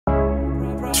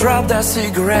Drop that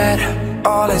cigarette,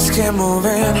 all let's get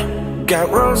moving. Got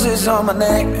roses on my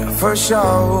neck for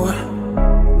sure.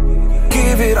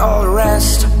 Give it all a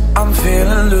rest, I'm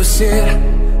feeling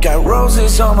lucid. Got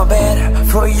roses on my bed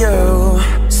for you.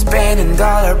 Spending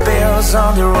dollar bills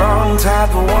on the wrong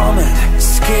type of woman.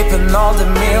 Skipping all the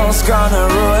meals, gonna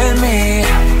ruin me.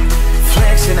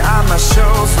 Flexing on my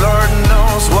shows, Lord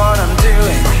knows what I'm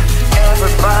doing.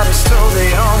 Everybody's told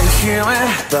they only human,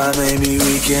 but maybe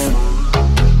we can.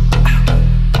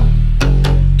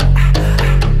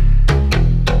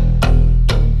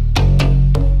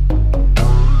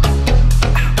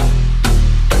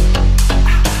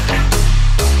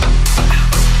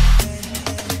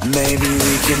 Maybe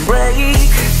we can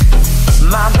break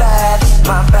my bad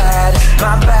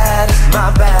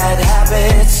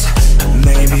habits.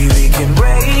 Maybe we can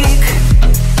break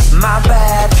my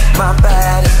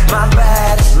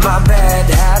bad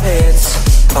habits.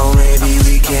 Oh, maybe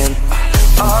we can.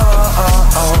 Oh,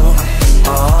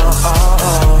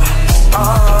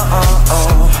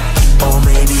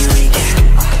 maybe we can.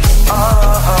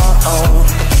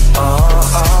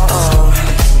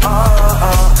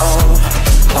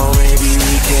 Oh, maybe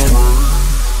we can.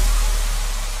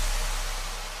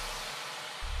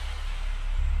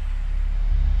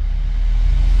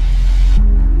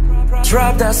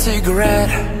 Drop that cigarette,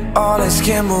 all let's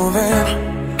get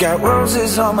moving. Got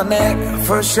roses on my neck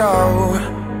for sure.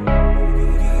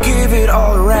 Give it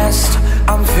all a rest,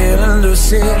 I'm feeling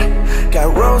lucid.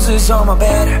 Got roses on my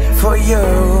bed for you.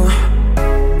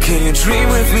 Can you dream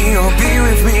with me or be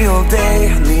with me all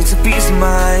day? Needs a peace of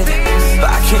mind, but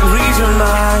I can't read your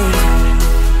mind.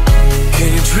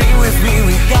 Can you dream with me?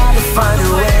 We gotta find a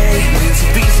way. Needs a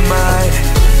peace of mind,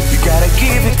 you gotta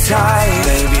give it time.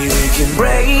 Maybe we can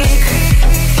break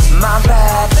my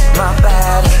bad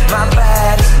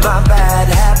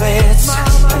habits.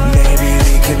 Maybe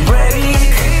we can break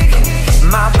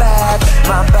my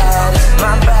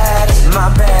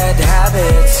bad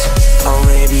habits. Oh,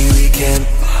 maybe we can.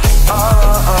 Oh,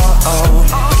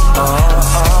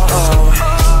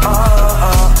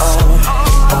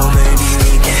 maybe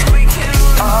we can.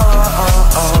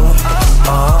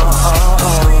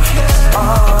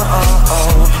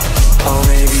 Oh,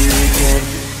 maybe we can.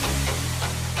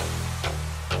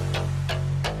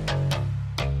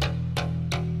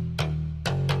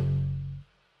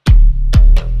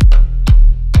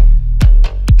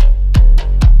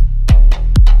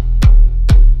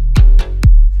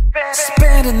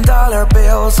 Spending dollar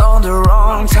bills on the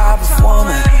wrong type of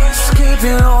woman.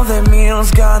 Skipping all the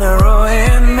meals, gonna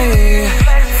ruin me.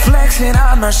 Flexing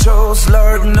on my shows,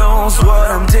 Lord knows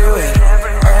what I'm doing.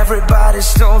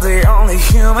 Everybody's told they only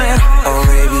human. Oh,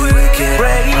 maybe we can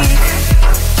break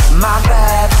my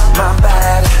bad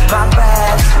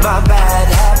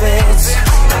habits.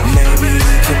 Maybe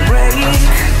we can break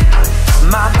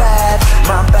my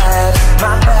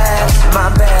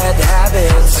bad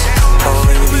habits. Oh,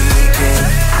 maybe we can.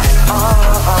 Oh,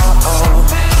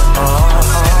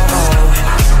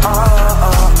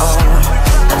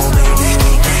 maybe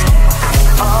we can. Oh,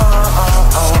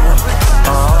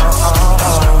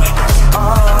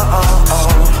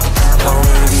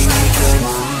 maybe we can.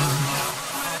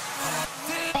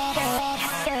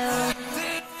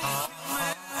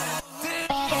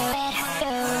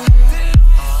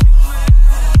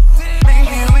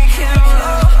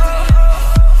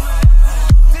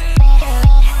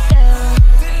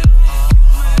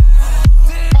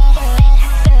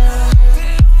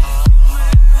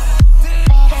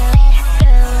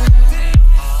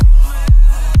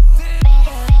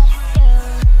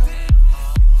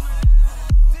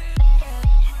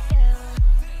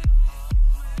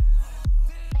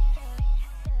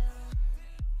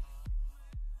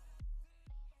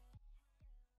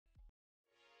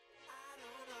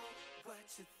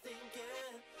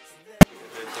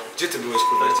 Gdzie ty byłeś,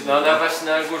 kurde? No właśnie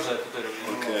na górze tutaj robimy.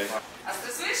 Okej. A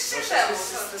stresujesz się czemu?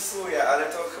 Stresuję, ale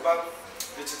to chyba,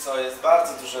 wiecie co, jest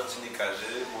bardzo dużo dziennikarzy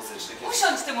muzycznych.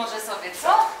 Usiądź ty może sobie,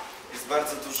 co? Jest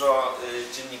bardzo dużo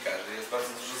dziennikarzy, jest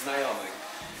bardzo dużo znajomych,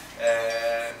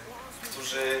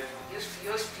 którzy... Już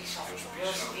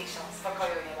piszą,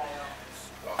 spokoju nie dają.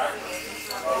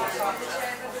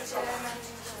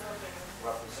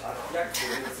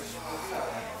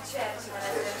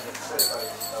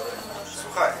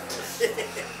 Słuchaj.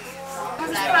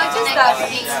 Proszę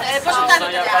Dawid,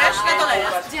 ja doleję.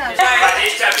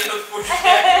 20 minut później.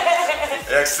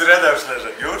 Jak syrena już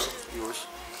leży. Już? Już.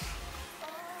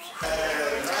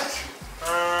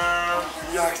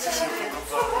 Jak ci się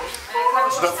podobało?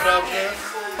 Naprawdę?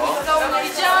 No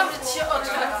widziałam, że ci się oczy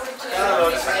tak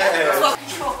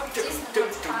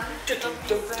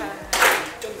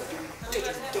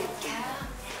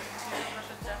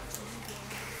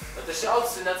To się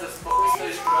odsuń na co spokój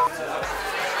stoisz kurwa w czele.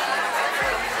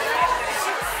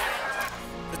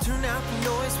 Turn out the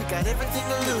noise, we got everything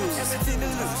to lose. Everything to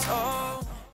lose. Oh.